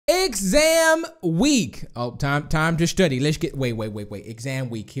Exam week. Oh, time to study. Let's get, wait. Exam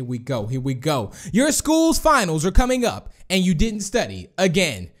week, here we go. Your school's finals are coming up and you didn't study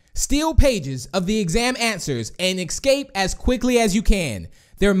again. Steal pages of the exam answers and escape as quickly as you can.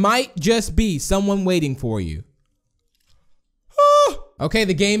 There might just be someone waiting for you. Okay,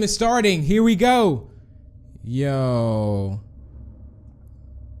 the game is starting. Here we go. Yo.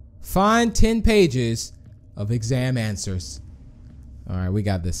 Find 10 pages of exam answers. All right, we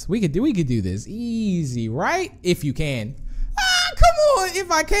got this. We could do this easy, right? If you can. Come on, if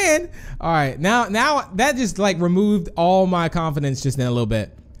I can. All right, now that just like removed all my confidence just in a little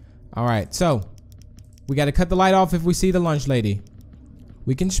bit. All right, so we got to cut the light off if we see the lunch lady.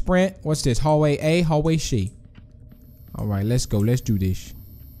 We can sprint. What's this? Hallway A, hallway C. All right, let's go. Let's do this.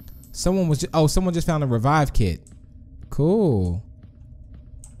 Someone just found a revive kit. Cool.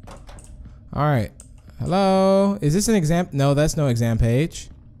 All right. Hello. Is this an exam? No, that's no exam page.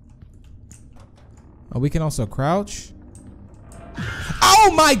 Oh, we can also crouch.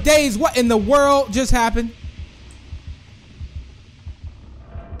 Oh my days, what in the world just happened?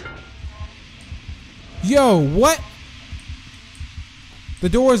 Yo, what? The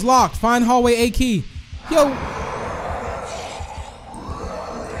door is locked. Find hallway A key. Yo.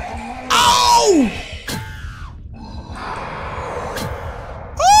 Oh!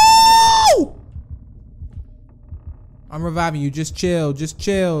 Oh! I'm reviving you. Just chill. Just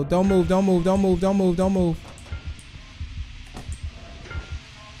chill. Don't move. Don't move. Don't move. Don't move. Don't move.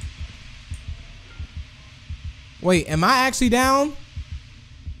 Wait, am I actually down?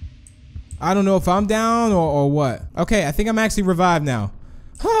 I don't know if I'm down or what. Okay, I think I'm actually revived now.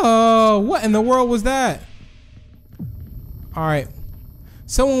 Oh, what in the world was that? All right.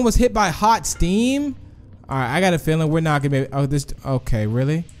 Someone was hit by hot steam. All right, I got a feeling we're not gonna be. Oh, this. Okay,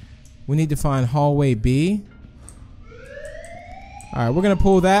 really? We need to find hallway B. All right, we're gonna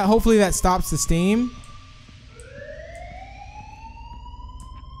pull that. Hopefully that stops the steam.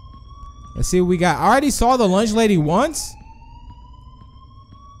 Let's see what we got. I already saw the lunch lady once.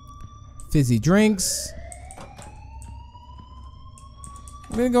 Fizzy drinks.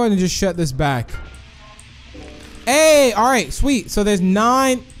 I'm gonna go ahead and just shut this back. Hey, all right, sweet. So there's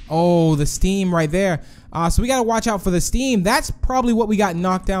 9. Oh, the steam right there. So we gotta watch out for the steam. That's probably what we got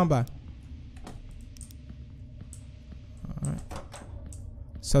knocked down by. All right.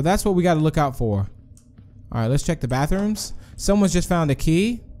 So that's what we gotta look out for. All right, let's check the bathrooms. Someone's just found a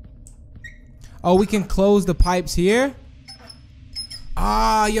key. Oh, we can close the pipes here.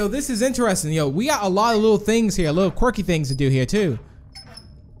 Yo, this is interesting. Yo, we got a lot of little things here, little quirky things to do here too.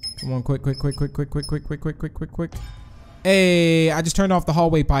 Come on, quick. Hey, I just turned off the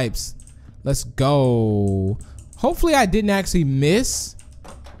hallway pipes. Let's go. Hopefully I didn't actually miss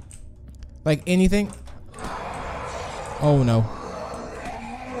like anything. Oh no.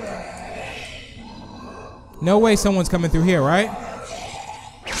 No way someone's coming through here, right?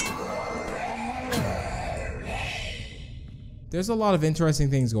 There's a lot of interesting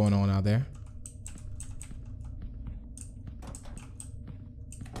things going on out there.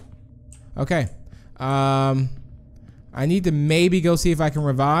 Okay. I need to maybe go see if I can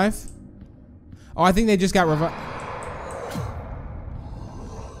revive. Oh, I think they just got revived.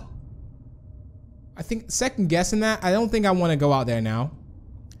 I think second guessing that. I don't think I want to go out there now.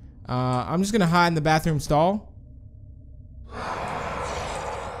 I'm just gonna hide in the bathroom stall.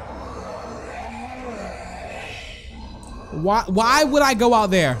 Why would I go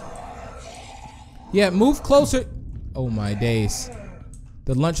out there? Yeah, move closer. Oh my days.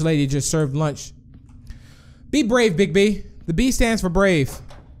 The lunch lady just served lunch. Be brave, Big B. The B stands for brave.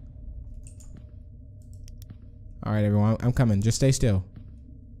 All right, everyone. I'm coming. Just stay still.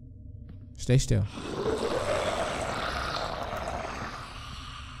 Stay still.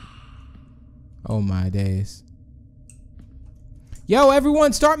 Oh my days. Yo,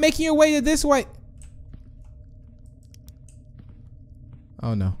 everyone, start making your way to this way.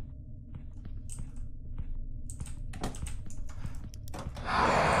 Oh no.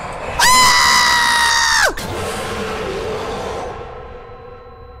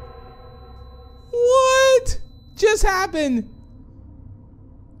 What just happened?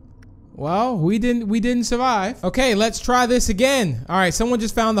 Well, we didn't survive. Okay, let's try this again. All right, someone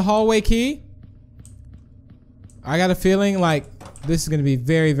just found the hallway key. I got a feeling like this is gonna be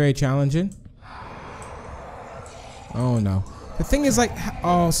very, very challenging. Oh no. The thing is like,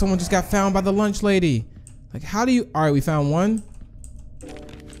 oh, someone just got found by the lunch lady. Like, how do you, all right, we found one.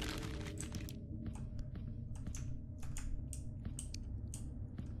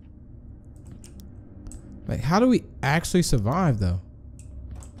 Like, how do we actually survive though?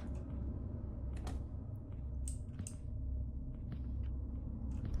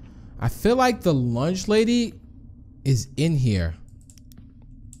 I feel like the lunch lady is in here.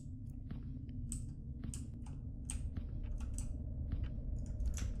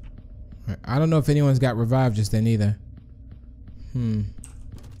 I don't know if anyone's got revived just then either.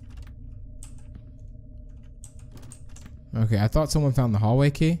 Okay, I thought someone found the hallway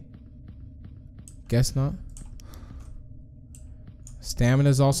key. Guess not.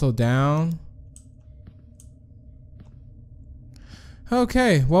 Stamina's also down.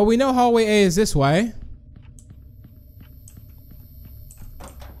 Okay, well, we know hallway A is this way.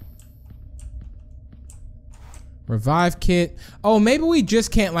 Revive kit. Oh, maybe we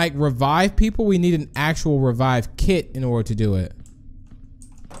just can't like revive people. We need an actual revive kit in order to do it.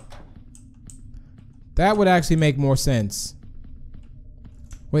 That would actually make more sense.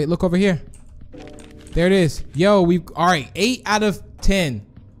 Wait, look over here. There it is. Yo, all right, 8 out of 10.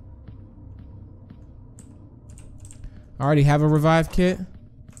 I already have a revive kit.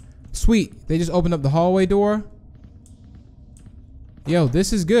 Sweet. They just opened up the hallway door. Yo,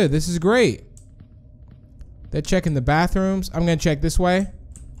 this is good. This is great. They're checking the bathrooms. I'm gonna check this way.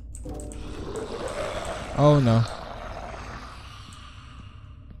 Oh no.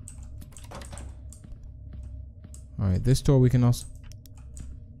 All right, this door we can also.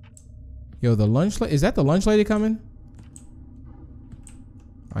 Yo, the lunch lady, is that the lunch lady coming?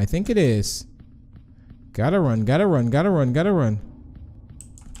 I think it is. Gotta run, gotta run, gotta run, gotta run.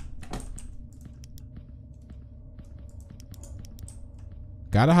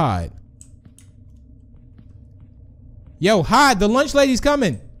 Gotta hide. Yo, hide, the lunch lady's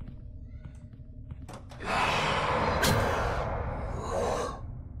coming.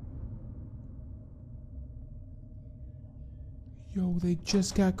 Yo, they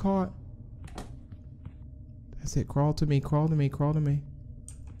just got caught. That's it, crawl to me, crawl to me, crawl to me.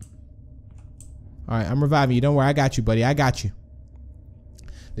 All right, I'm reviving you. Don't worry, I got you, buddy. I got you.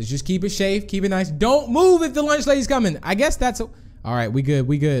 Let's just keep it safe, keep it nice. Don't move if the lunch lady's coming. I guess that's. All right, we good.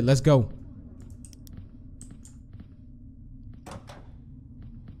 We good. Let's go.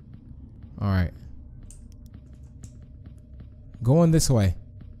 All right. Going this way.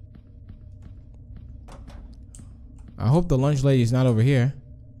 I hope the lunch lady's not over here.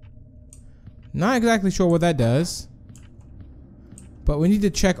 Not exactly sure what that does. But we need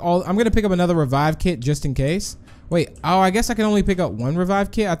to check all. I'm going to pick up another revive kit just in case. Wait. Oh, I guess I can only pick up one revive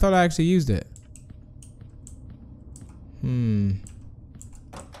kit. I thought I actually used it.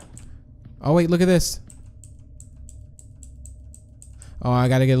 Oh, wait. Look at this. Oh, I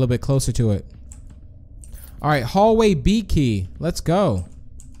got to get a little bit closer to it. All right. Hallway B key. Let's go.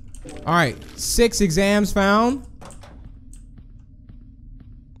 All right. 6 exams found.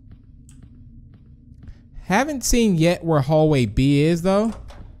 Haven't seen yet where hallway B is though.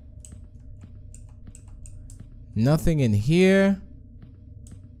 Nothing in here.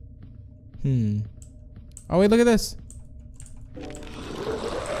 Oh wait, look at this.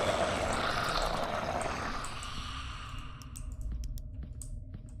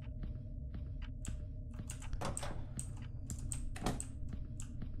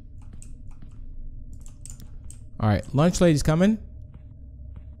 All right, lunch lady's coming.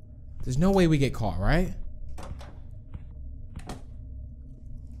 There's no way we get caught, right?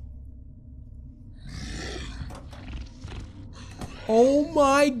 Oh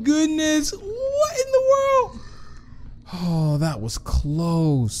my goodness. What in the world? Oh, that was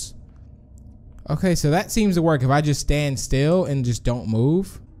close. Okay, so that seems to work. If I just stand still and just don't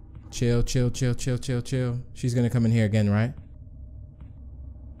move. Chill, chill, chill, chill, chill, chill. She's gonna come in here again, right?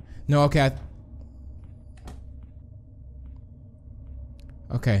 No, okay.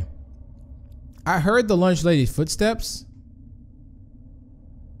 Okay. I heard the lunch lady's footsteps.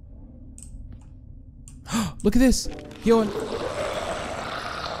 Look at this.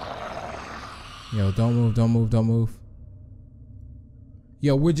 Yo, don't move, don't move, don't move.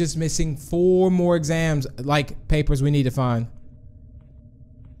 Yo, we're just missing 4 more exams, like papers we need to find.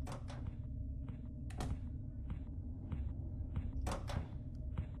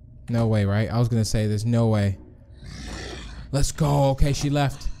 No way, right? I was gonna say there's no way. Let's go. Okay, she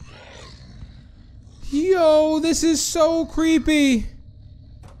left. Yo, this is so creepy.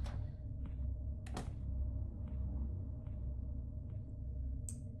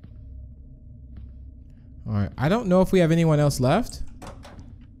 All right, I don't know if we have anyone else left.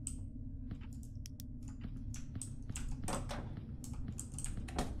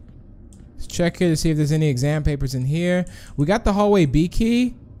 Let's check here to see if there's any exam papers in here. We got the hallway B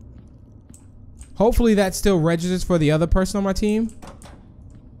key. Hopefully that still registers for the other person on my team.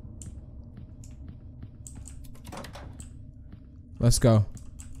 Let's go.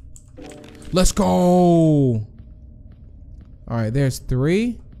 Let's go. All right, there's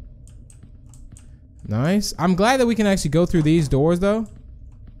 3. Nice. I'm glad that we can actually go through these doors though. All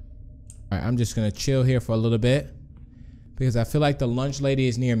right, I'm just gonna chill here for a little bit because I feel like the lunch lady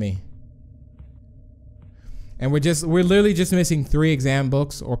is near me. And we're literally just missing 3 exam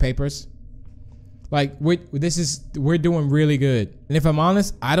books or papers. Like we're doing really good. And if I'm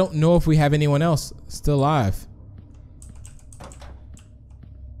honest, I don't know if we have anyone else still alive.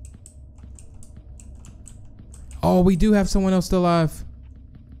 Oh, we do have someone else still alive.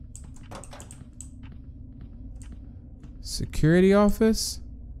 Security office?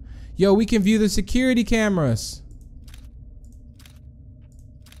 Yo, we can view the security cameras.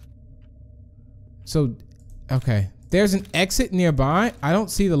 So, okay. There's an exit nearby. I don't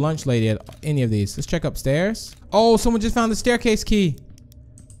see the lunch lady at any of these. Let's check upstairs. Oh, someone just found the staircase key.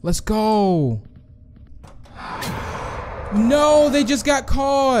 Let's go. No, they just got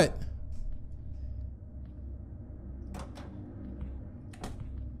caught.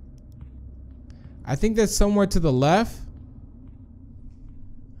 I think that's somewhere to the left.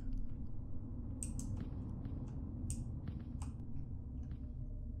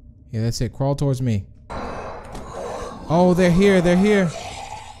 Yeah, that's it. Crawl towards me. Oh, they're here. They're here.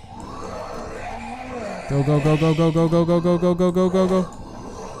 Go, go, go, go, go, go, go, go, go, go, go, go, go,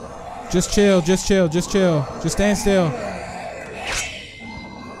 go. Just chill, just chill, just chill. Just stand still.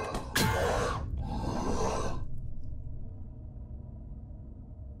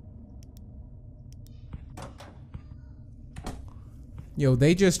 Yo,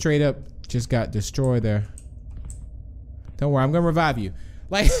 they just straight up just got destroyed there. Don't worry, I'm gonna revive you.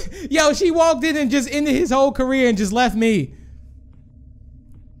 Like, yo, she walked in and just ended his whole career and just left me.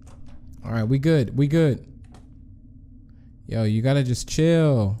 All right, we good. We good. Yo, you gotta just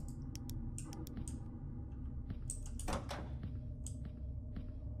chill.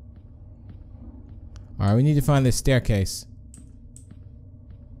 All right, we need to find this staircase.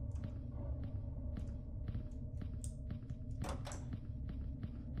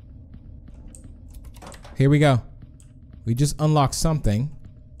 Here we go. We just unlocked something.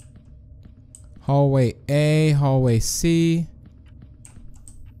 Hallway A, hallway C.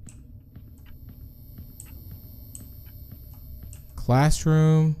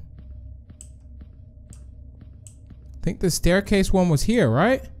 Classroom. I think the staircase one was here,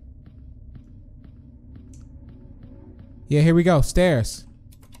 right? Yeah, here we go. Stairs.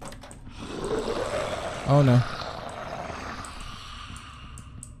 Oh no.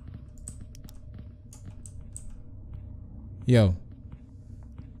 Yo.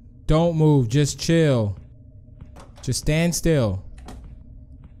 Don't move. Just chill. Just stand still.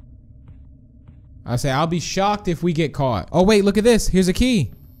 I say I'll be shocked if we get caught. Oh wait, look at this. Here's a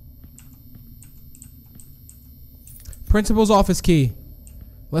key. Principal's office key.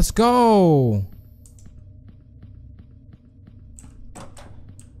 Let's go.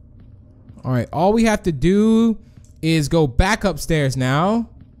 All right, all we have to do is go back upstairs now.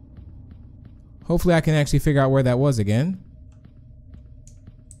 Hopefully I can actually figure out where that was again.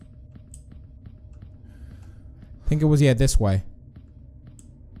 I think it was, yeah, this way.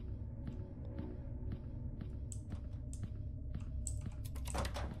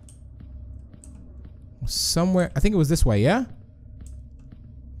 Somewhere, I think it was this way, yeah?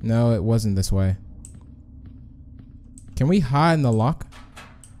 No, it wasn't this way. Can we hide in the locker?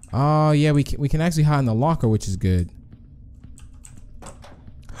 Oh, yeah, we can actually hide in the locker, which is good.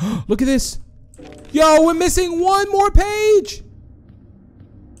 Look at this. Yo, we're missing one more page.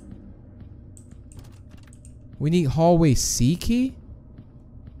 We need hallway C key?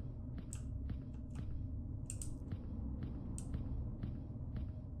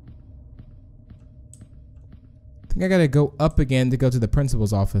 I think I gotta go up again to go to the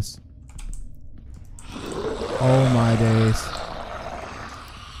principal's office. Oh my days.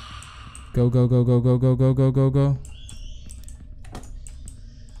 Go, go, go, go, go, go, go, go, go, go.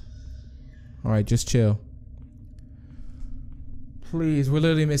 Alright, just chill. Please, we're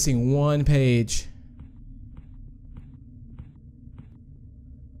literally missing one page.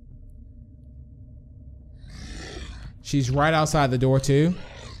 She's right outside the door too.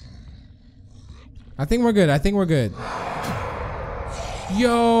 I think we're good. I think we're good.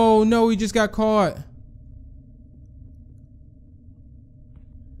 Yo, no, we just got caught.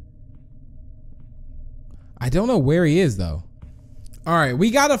 I don't know where he is though. All right,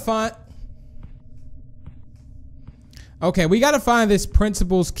 we gotta find. Okay, we gotta find this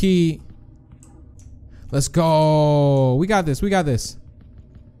principal's key. Let's go. We got this. We got this.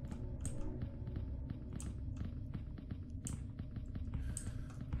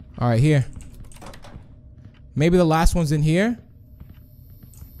 All right, here. Maybe the last one's in here.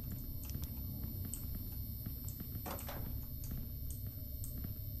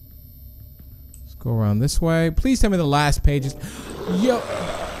 Let's Go around this way. Please tell me the last page is... Yo.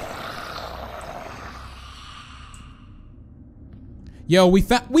 Yo, we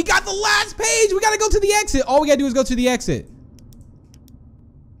got the last page. We gotta go to the exit. All we gotta do is go to the exit.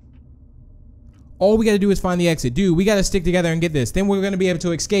 All we gotta do is find the exit. Dude, we gotta stick together and get this. Then we're gonna be able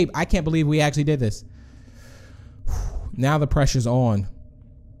to escape. I can't believe we actually did this. Now the pressure's on.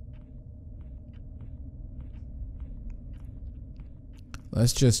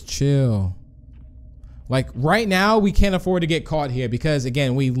 Let's just chill. Like right now, we can't afford to get caught here because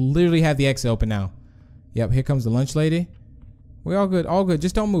again, we literally have the exit open now. Yep, here comes the lunch lady. We're all good, all good.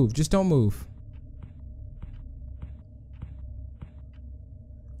 Just don't move, just don't move.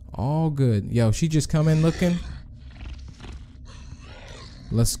 All good. Yo, she just come in looking.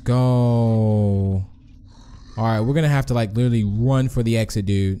 Let's go. All right, we're gonna have to like literally run for the exit,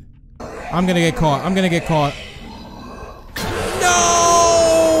 dude. I'm gonna get caught, I'm gonna get caught. No!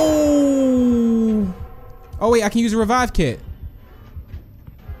 Oh wait, I can use a revive kit.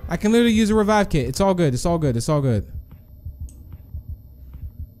 I can literally use a revive kit. It's all good, it's all good, it's all good.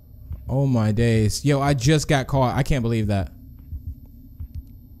 Oh my days. Yo, I just got caught. I can't believe that.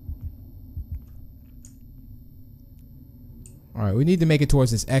 All right, we need to make it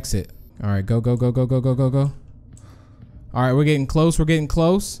towards this exit. All right, go, go, go, go, go, go, go, go. All right, we're getting close. We're getting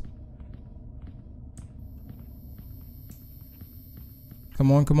close.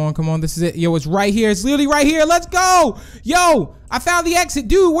 Come on, come on, come on. This is it. Yo, it's right here. It's literally right here. Let's go. Yo, I found the exit.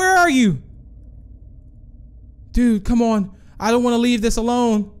 Dude, where are you? Dude, come on. I don't want to leave this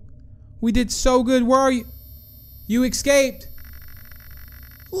alone. We did so good. Where are you? You escaped.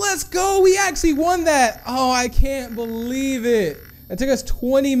 Let's go. We actually won that. Oh, I can't believe it. It took us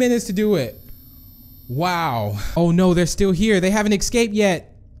 20 minutes to do it. Wow. Oh no, they're still here. They haven't escaped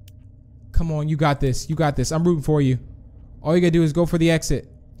yet. Come on, you got this. You got this. I'm rooting for you. All you gotta do is go for the exit.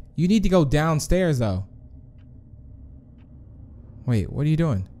 You need to go downstairs though. Wait, what are you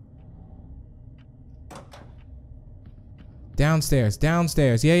doing? Downstairs,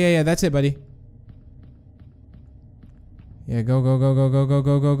 downstairs. Yeah, that's it, buddy. Yeah, go, go, go, go, go, go,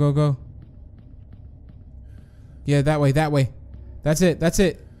 go, go, go, go. Yeah, that way, that way. That's it, that's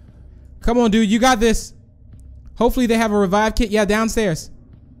it. Come on, dude, you got this. Hopefully they have a revive kit. Yeah, downstairs.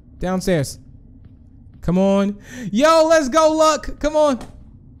 Downstairs. Come on. Yo, let's go, Luck. Come on.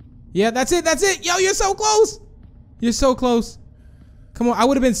 Yeah, that's it, that's it. Yo, you're so close. You're so close. Come on, I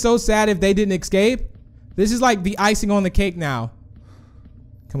would have been so sad if they didn't escape. This is like the icing on the cake now.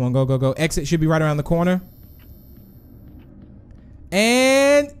 Come on, go, go, go. Exit should be right around the corner.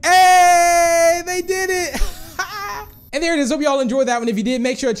 And, hey, they did it. And there it is. Hope you all enjoyed that one. If you did,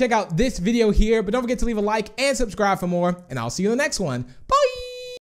 make sure to check out this video here. But don't forget to leave a like and subscribe for more. And I'll see you in the next one. Bye.